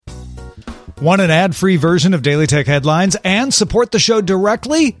Want an ad-free version of Daily Tech Headlines and support the show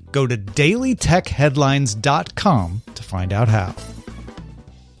directly? Go to dailytechheadlines.com to find out how.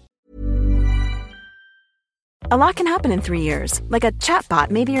 A lot can happen in 3 years, like a chatbot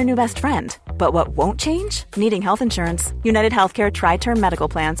may be your new best friend. But what won't change? Needing health insurance. United Healthcare Tri-Term Medical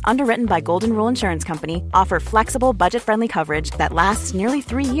Plans, underwritten by Golden Rule Insurance Company, offer flexible, budget-friendly coverage that lasts nearly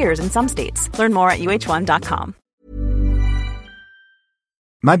 3 years in some states. Learn more at uh1.com.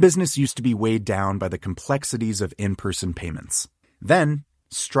 My business used to be weighed down by the complexities of in-person payments. Then,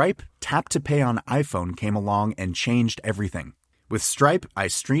 Stripe Tap to Pay on iPhone came along and changed everything. With Stripe, I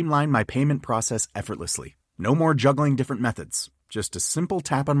streamlined my payment process effortlessly. No more juggling different methods. Just a simple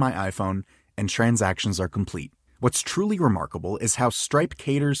tap on my iPhone and transactions are complete. What's truly remarkable is how Stripe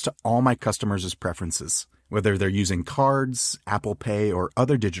caters to all my customers' preferences. Whether they're using cards, Apple Pay, or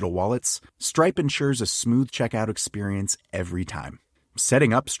other digital wallets, Stripe ensures a smooth checkout experience every time.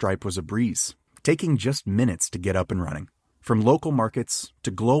 Setting up Stripe was a breeze, taking just minutes to get up and running. From local markets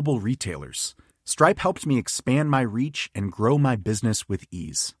to global retailers, Stripe helped me expand my reach and grow my business with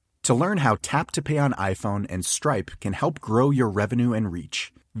ease. To learn how Tap to Pay on iPhone and Stripe can help grow your revenue and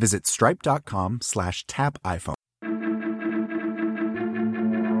reach, visit stripe.com/tapiphone.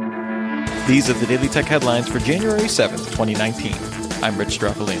 These are the Daily Tech Headlines for January 7th, 2019. I'm Rich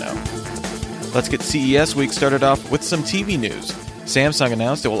Straffolino. Let's get CES week started off with some TV news. Samsung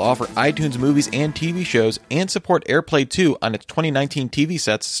announced it will offer iTunes movies and TV shows and support AirPlay 2 on its 2019 TV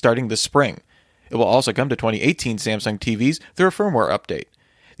sets starting this spring. It will also come to 2018 Samsung TVs through a firmware update.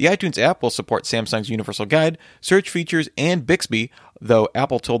 The iTunes app will support Samsung's Universal Guide, search features, and Bixby, though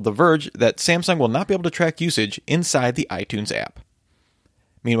Apple told The Verge that Samsung will not be able to track usage inside the iTunes app.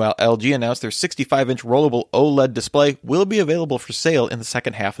 Meanwhile, LG announced their 65-inch rollable OLED display will be available for sale in the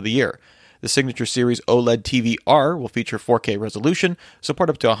second half of the year. The Signature Series OLED TV R will feature 4K resolution, support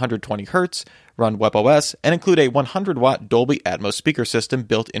up to 120 Hz, run WebOS, and include a 100-watt Dolby Atmos speaker system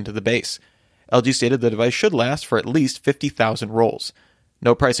built into the base. LG stated the device should last for at least 50,000 rolls.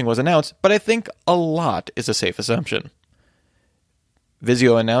 No pricing was announced, but I think a lot is a safe assumption.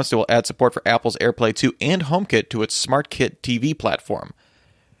 Vizio announced it will add support for Apple's AirPlay 2 and HomeKit to its SmartKit TV platform.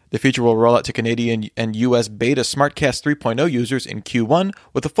 The feature will roll out to Canadian and US beta SmartCast 3.0 users in Q1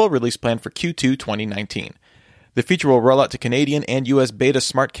 with a full release plan for Q2 2019. The feature will roll out to Canadian and US beta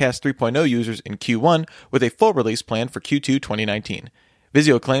SmartCast 3.0 users in Q1 with a full release plan for Q2 2019.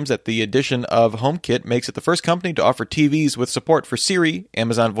 Vizio claims that the addition of HomeKit makes it the first company to offer TVs with support for Siri,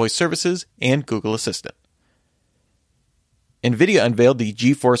 Amazon Voice Services, and Google Assistant. NVIDIA unveiled the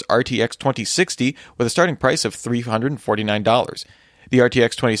GeForce RTX 2060 with a starting price of $349. The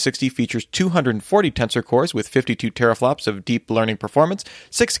RTX 2060 features 240 tensor cores with 52 teraflops of deep learning performance,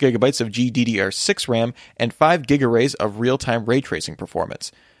 6 GB of GDDR6 RAM, and 5 gigaarrays of real-time ray tracing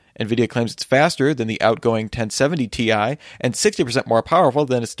performance. NVIDIA claims it's faster than the outgoing 1070 Ti and 60% more powerful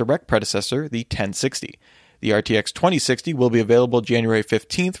than its direct predecessor, the 1060. The RTX 2060 will be available January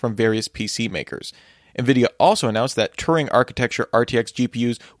 15th from various PC makers. NVIDIA also announced that Turing architecture RTX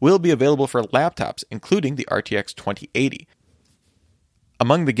GPUs will be available for laptops, including the RTX 2080.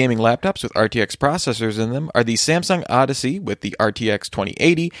 Among the gaming laptops with RTX processors in them are the Samsung Odyssey with the RTX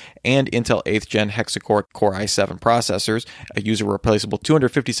 2080 and Intel 8th Gen Hexa-Core Core i7 processors, a user-replaceable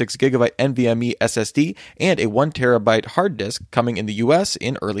 256GB NVMe SSD, and a 1TB hard disk coming in the US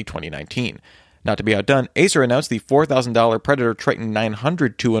in early 2019. Not to be outdone, Acer announced the $4,000 Predator Triton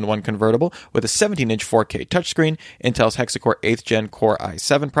 900 2-in-1 convertible with a 17-inch 4K touchscreen, Intel's Hexa-Core 8th Gen Core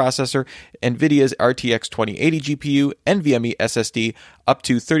i7 processor, NVIDIA's RTX 2080 GPU, NVMe SSD, up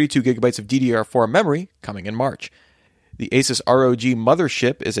to 32GB of DDR4 memory coming in March. The Asus ROG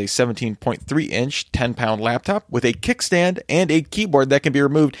Mothership is a 17.3-inch, 10-pound laptop with a kickstand and a keyboard that can be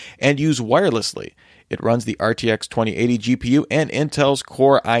removed and used wirelessly. It runs the RTX 2080 GPU and Intel's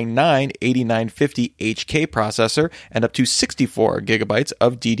Core i9-8950HK processor and up to 64GB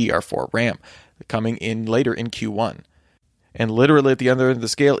of DDR4 RAM, coming in later in Q1. And literally at the other end of the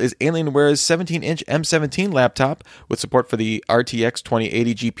scale is Alienware's 17-inch M17 laptop with support for the RTX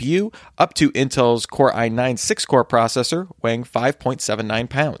 2080 GPU up to Intel's Core i9 6-core processor weighing 5.79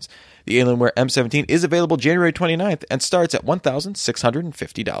 pounds. The Alienware M17 is available January 29th and starts at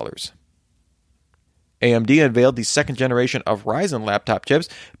 $1,650. AMD unveiled the second generation of Ryzen laptop chips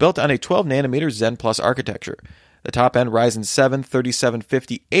built on a 12nm Zen Plus architecture. The top-end Ryzen 7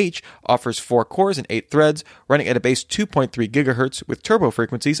 3750H offers 4 cores and 8 threads, running at a base 2.3 GHz with turbo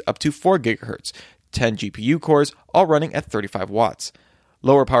frequencies up to 4 GHz, 10 GPU cores, all running at 35 watts.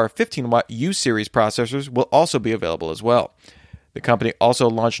 Lower power 15-watt U-series processors will also be available as well. The company also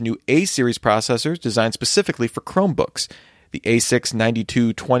launched new A-series processors designed specifically for Chromebooks. The A6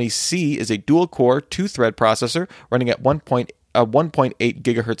 9220C is a dual-core, 2-thread processor running at 1.8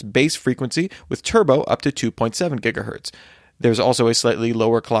 GHz base frequency with turbo up to 2.7 GHz. There's also a slightly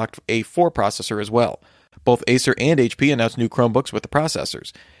lower clocked A4 processor as well. Both Acer and HP announced new Chromebooks with the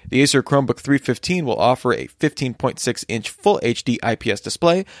processors. The Acer Chromebook 315 will offer a 15.6-inch Full HD IPS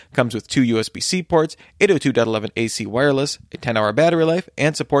display, comes with 2 USB-C ports, 802.11 AC wireless, a 10-hour battery life,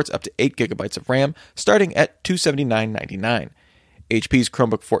 and supports up to 8 GB of RAM, starting at $279.99. HP's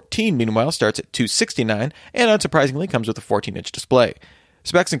Chromebook 14, meanwhile, starts at $269 and unsurprisingly comes with a 14-inch display.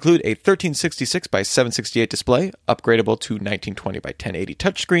 Specs include a 1366 by 768 display, upgradable to 1920 by 1080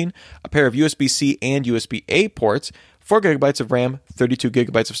 touchscreen, a pair of USB-C and USB-A ports, 4 GB of RAM, 32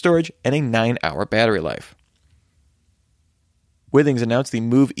 GB of storage, and a 9-hour battery life. Withings announced the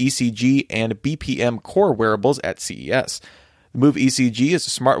Move ECG and BPM Core wearables at CES. The Move ECG is a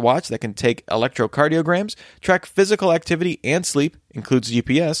smartwatch that can take electrocardiograms, track physical activity and sleep, includes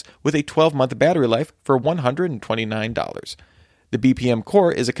GPS, with a 12-month battery life for $129. The BPM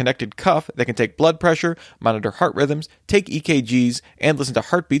Core is a connected cuff that can take blood pressure, monitor heart rhythms, take EKGs, and listen to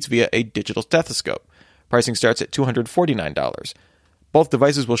heartbeats via a digital stethoscope. Pricing starts at $249. Both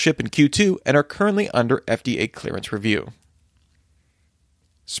devices will ship in Q2 and are currently under FDA clearance review.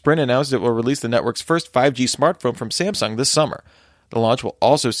 Sprint announced it will release the network's first 5G smartphone from Samsung this summer. The launch will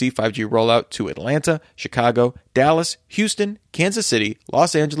also see 5G rollout to Atlanta, Chicago, Dallas, Houston, Kansas City,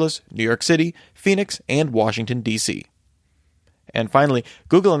 Los Angeles, New York City, Phoenix, and Washington, D.C. And finally,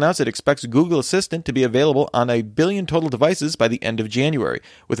 Google announced it expects Google Assistant to be available on 1 billion total devices by the end of January,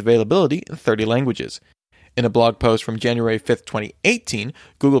 with availability in 30 languages. In a blog post from January 5, 2018,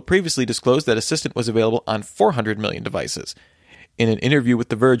 Google previously disclosed that Assistant was available on 400 million devices. In an interview with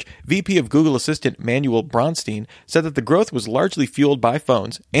The Verge, VP of Google Assistant Manuel Bronstein said that the growth was largely fueled by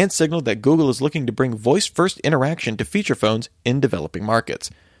phones and signaled that Google is looking to bring voice-first interaction to feature phones in developing markets.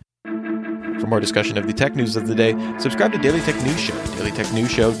 For more discussion of the tech news of the day, subscribe to Daily Tech News Show,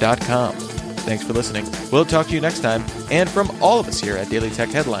 dailytechnewsshow.com. Thanks for listening. We'll talk to you next time. And from all of us here at Daily Tech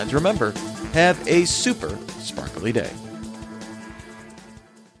Headlines, remember, have a super sparkly day.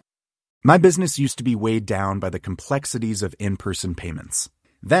 My business used to be weighed down by the complexities of in-person payments.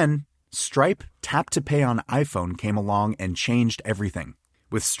 Then, Stripe Tap to Pay on iPhone came along and changed everything.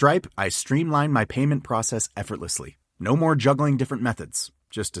 With Stripe, I streamlined my payment process effortlessly. No more juggling different methods.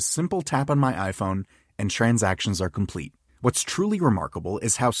 Just a simple tap on my iPhone, and transactions are complete. What's truly remarkable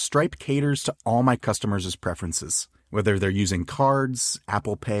is how Stripe caters to all my customers' preferences. Whether they're using cards,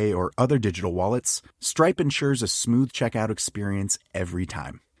 Apple Pay, or other digital wallets, Stripe ensures a smooth checkout experience every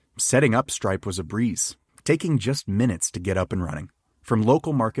time. Setting up Stripe was a breeze, taking just minutes to get up and running. From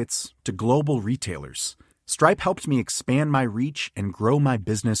local markets to global retailers, Stripe helped me expand my reach and grow my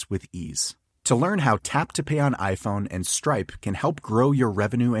business with ease. To learn how Tap to Pay on iPhone and Stripe can help grow your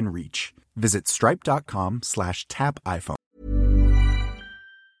revenue and reach, visit stripe.com/tapiphone.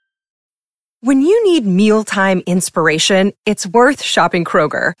 When you need mealtime inspiration, it's worth shopping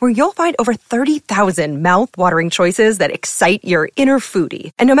Kroger, where you'll find over 30,000 mouth-watering choices that excite your inner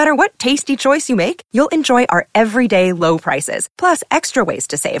foodie. And no matter what tasty choice you make, you'll enjoy our everyday low prices, plus extra ways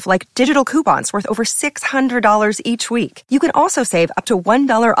to save, like digital coupons worth over $600 each week. You can also save up to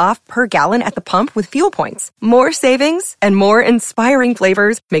 $1 off per gallon at the pump with fuel points. More savings and more inspiring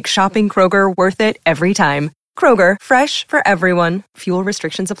flavors make shopping Kroger worth it every time. Kroger, fresh for everyone. Fuel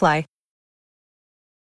restrictions apply.